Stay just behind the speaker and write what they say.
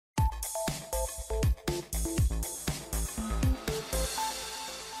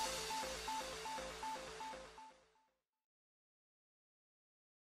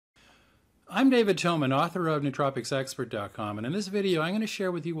I'm David Tillman, author of nootropicsexpert.com, and in this video I'm going to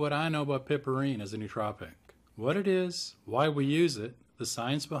share with you what I know about piperine as a nootropic, what it is, why we use it, the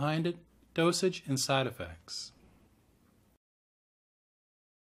science behind it, dosage, and side effects.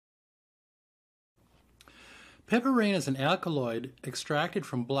 Piperine is an alkaloid extracted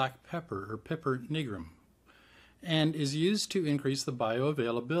from black pepper or Piper nigrum and is used to increase the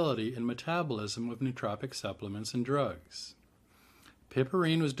bioavailability and metabolism of nootropic supplements and drugs.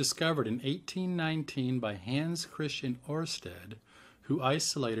 Piperine was discovered in 1819 by Hans Christian Ørsted, who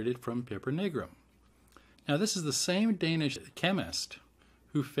isolated it from Piper nigrum. Now, this is the same Danish chemist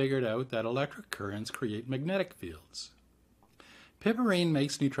who figured out that electric currents create magnetic fields. Piperine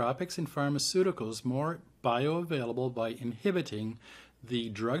makes nootropics and pharmaceuticals more bioavailable by inhibiting the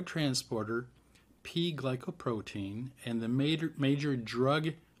drug transporter P-glycoprotein and the major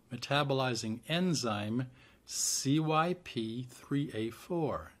drug metabolizing enzyme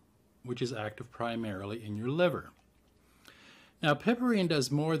CYP3A4, which is active primarily in your liver. Now, piperine does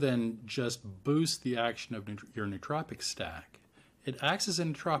more than just boost the action of your nootropic stack. It acts as a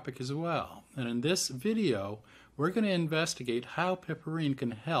nootropic as well. And in this video, we're going to investigate how piperine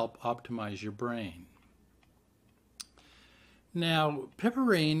can help optimize your brain. Now,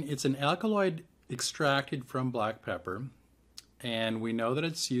 piperine, it's an alkaloid extracted from black pepper, and we know that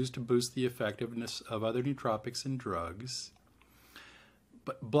it's used to boost the effectiveness of other nootropics and drugs.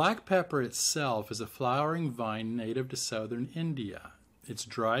 But black pepper itself is a flowering vine native to southern India. Its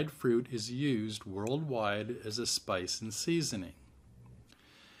dried fruit is used worldwide as a spice and seasoning.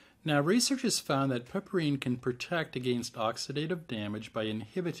 Now, research has found that piperine can protect against oxidative damage by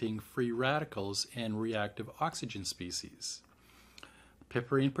inhibiting free radicals and reactive oxygen species.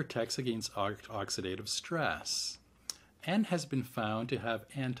 Piperine protects against oxidative stress and has been found to have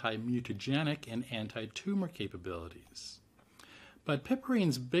anti-mutagenic and anti-tumor capabilities. But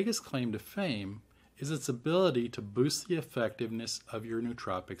piperine's biggest claim to fame is its ability to boost the effectiveness of your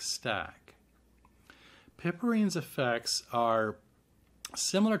nootropic stack. Piperine's effects are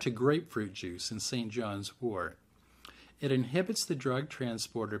similar to grapefruit juice and St. John's wort. It inhibits the drug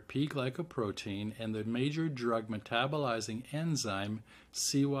transporter P-glycoprotein and the major drug metabolizing enzyme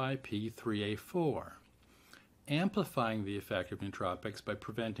CYP3A4, amplifying the effect of nootropics by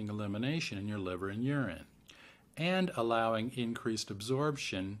preventing elimination in your liver and urine, and allowing increased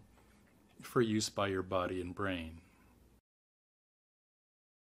absorption for use by your body and brain.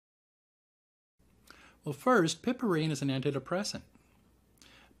 Well, first, piperine is an antidepressant.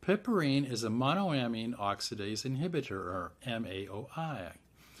 Piperine is a monoamine oxidase inhibitor, or MAOI.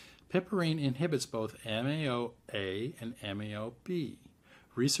 Piperine inhibits both MAOA and MAOB.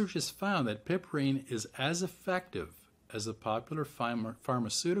 Research has found that piperine is as effective as the popular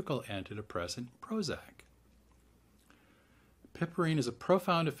pharmaceutical antidepressant Prozac. Piperine has a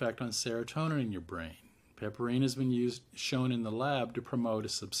profound effect on serotonin in your brain. Piperine has been shown in the lab to promote a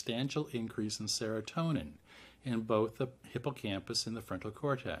substantial increase in serotonin in both the hippocampus and the frontal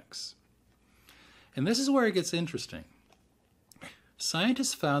cortex. And this is where it gets interesting.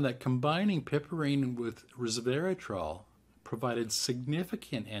 Scientists found that combining piperine with resveratrol provided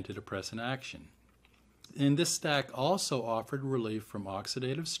significant antidepressant action. And this stack also offered relief from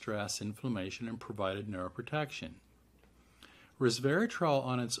oxidative stress, inflammation, and provided neuroprotection. Resveratrol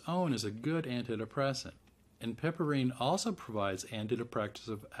on its own is a good antidepressant, and piperine also provides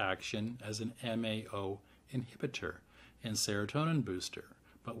antidepressive action as an MAO inhibitor and serotonin booster.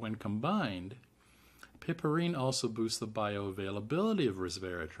 But when combined, piperine also boosts the bioavailability of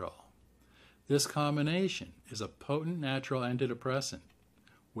resveratrol. This combination is a potent natural antidepressant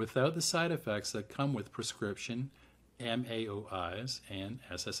without the side effects that come with prescription MAOIs and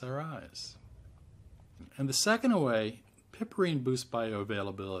SSRIs. And the second way, piperine boosts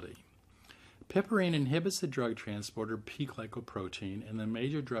bioavailability. Piperine inhibits the drug transporter P-glycoprotein and the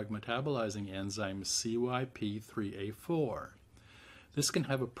major drug metabolizing enzyme CYP3A4. This can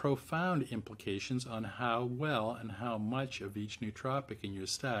have profound implications on how well and how much of each nootropic in your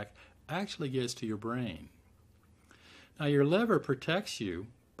stack actually gets to your brain. Now, your liver protects you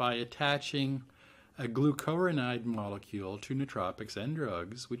by attaching a glucuronide molecule to nootropics and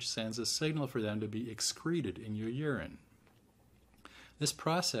drugs, which sends a signal for them to be excreted in your urine. This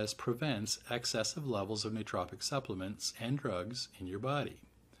process prevents excessive levels of nootropic supplements and drugs in your body.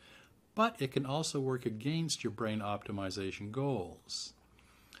 But it can also work against your brain optimization goals.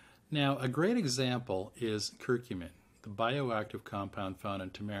 Now, a great example is curcumin, the bioactive compound found in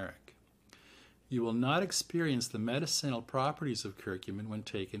turmeric. You will not experience the medicinal properties of curcumin when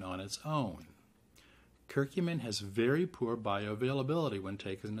taken on its own. Curcumin has very poor bioavailability when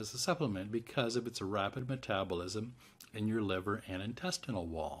taken as a supplement because of its rapid metabolism in your liver and intestinal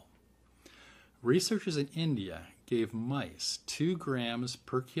wall. Researchers in India gave mice 2 grams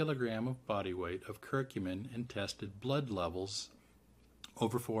per kilogram of body weight of curcumin and tested blood levels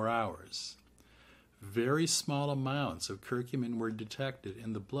over 4 hours. Very small amounts of curcumin were detected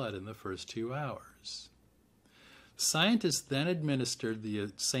in the blood in the first 2 hours. Scientists then administered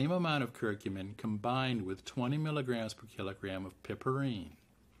the same amount of curcumin combined with 20 milligrams per kilogram of piperine.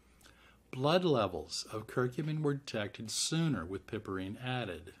 Blood levels of curcumin were detected sooner with piperine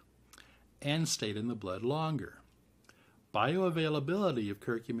added and stayed in the blood longer. Bioavailability of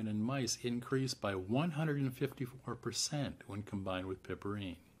curcumin in mice increased by 154% when combined with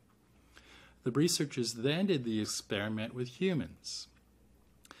piperine. The researchers then did the experiment with humans.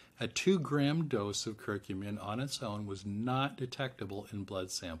 A 2-gram dose of curcumin on its own was not detectable in blood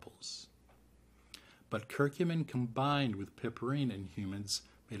samples. But curcumin combined with piperine in humans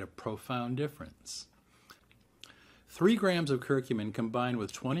made a profound difference. 3 grams of curcumin combined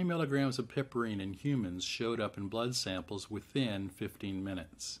with 20 milligrams of piperine in humans showed up in blood samples within 15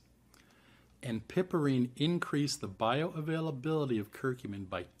 minutes. And piperine increased the bioavailability of curcumin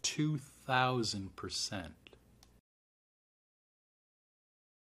by 2,000%.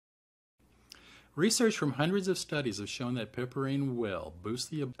 Research from hundreds of studies have shown that piperine will boost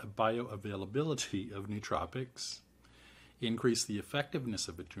the bioavailability of nootropics, increase the effectiveness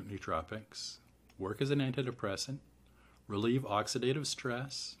of nootropics, work as an antidepressant, relieve oxidative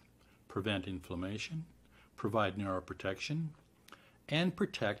stress, prevent inflammation, provide neuroprotection, and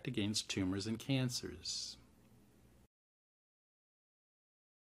protect against tumors and cancers.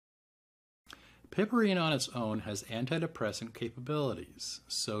 Piperine on its own has antidepressant capabilities,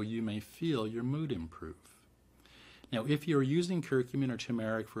 so you may feel your mood improve. Now, if you're using curcumin or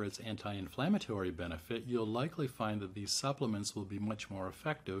turmeric for its anti-inflammatory benefit, you'll likely find that these supplements will be much more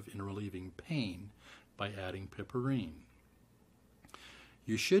effective in relieving pain by adding piperine.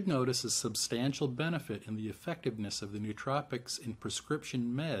 You should notice a substantial benefit in the effectiveness of the nootropics in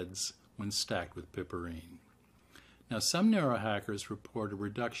prescription meds when stacked with piperine. Now, some neurohackers report a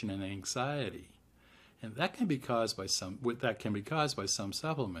reduction in anxiety, and that can be caused by some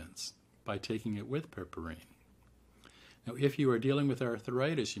supplements by taking it with piperine. Now, if you are dealing with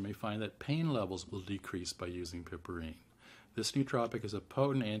arthritis, you may find that pain levels will decrease by using piperine. This nootropic is a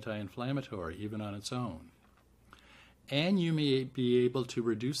potent anti-inflammatory even on its own. And you may be able to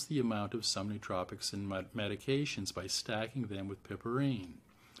reduce the amount of some nootropics and medications by stacking them with piperine,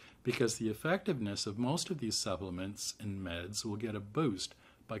 because the effectiveness of most of these supplements and meds will get a boost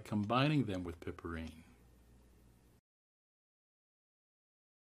by combining them with piperine.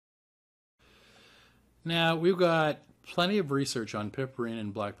 Now, we've got plenty of research on piperine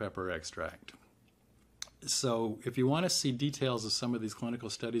and black pepper extract. So if you want to see details of some of these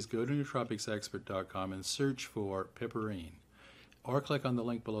clinical studies, go to nootropicsexpert.com and search for piperine, or click on the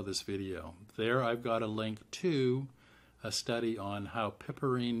link below this video. There I've got a link to a study on how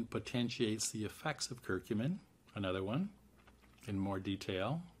piperine potentiates the effects of curcumin, another one, in more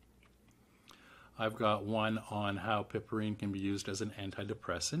detail. I've got one on how piperine can be used as an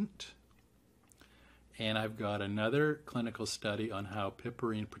antidepressant. And I've got another clinical study on how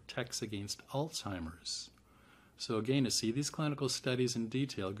piperine protects against Alzheimer's. So again, to see these clinical studies in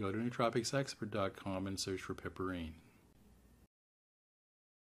detail, go to nootropicsexpert.com and search for piperine.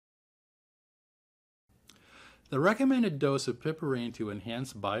 The recommended dose of piperine to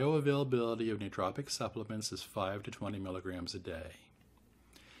enhance bioavailability of nootropic supplements is 5 to 20 milligrams a day.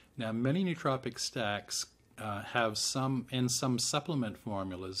 Now, many nootropic stacks have some supplement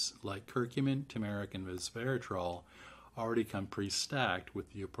formulas like curcumin, turmeric, and resveratrol already come pre-stacked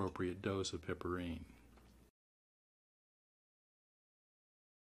with the appropriate dose of piperine.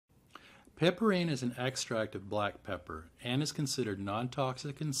 Piperine is an extract of black pepper and is considered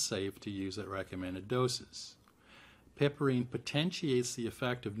non-toxic and safe to use at recommended doses. Piperine potentiates the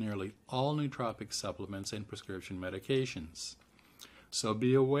effect of nearly all nootropic supplements and prescription medications. So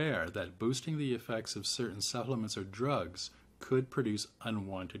be aware that boosting the effects of certain supplements or drugs could produce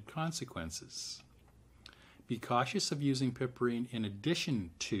unwanted consequences. Be cautious of using piperine in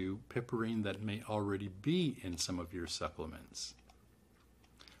addition to piperine that may already be in some of your supplements.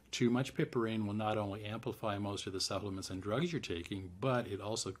 Too much piperine will not only amplify most of the supplements and drugs you're taking, but it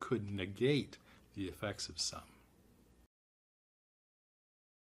also could negate the effects of some.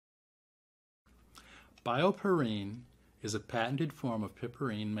 Bioperine is a patented form of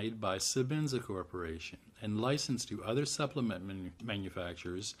piperine made by Sibenza Corporation and licensed to other supplement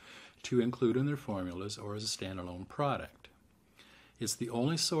manufacturers to include in their formulas or as a standalone product. It's the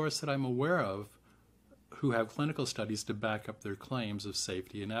only source that I'm aware of who have clinical studies to back up their claims of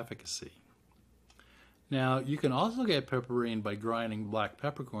safety and efficacy. Now, you can also get piperine by grinding black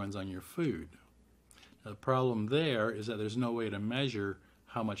peppercorns on your food, The problem there is that there's no way to measure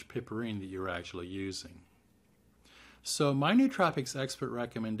how much piperine that you're actually using. So my nootropics expert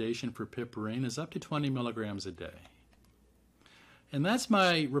recommendation for piperine is up to 20 milligrams a day. And that's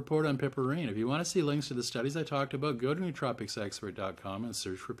my report on piperine. If you want to see links to the studies I talked about, go to nootropicsexpert.com and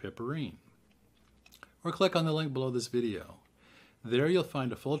search for piperine. Or click on the link below this video. There you'll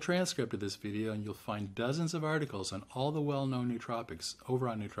find a full transcript of this video, and you'll find dozens of articles on all the well-known nootropics over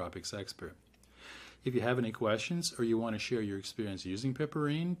on Nootropics Expert. If you have any questions or you want to share your experience using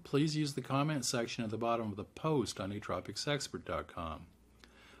piperine, please use the comment section at the bottom of the post on nootropicsexpert.com.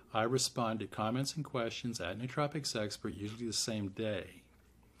 I respond to comments and questions at Nootropics Expert usually the same day.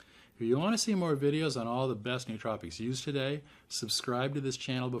 If you want to see more videos on all the best nootropics used today, subscribe to this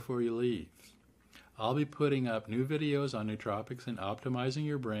channel before you leave. I'll be putting up new videos on nootropics and optimizing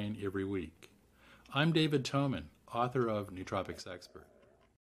your brain every week. I'm David Toman, author of Nootropics Expert.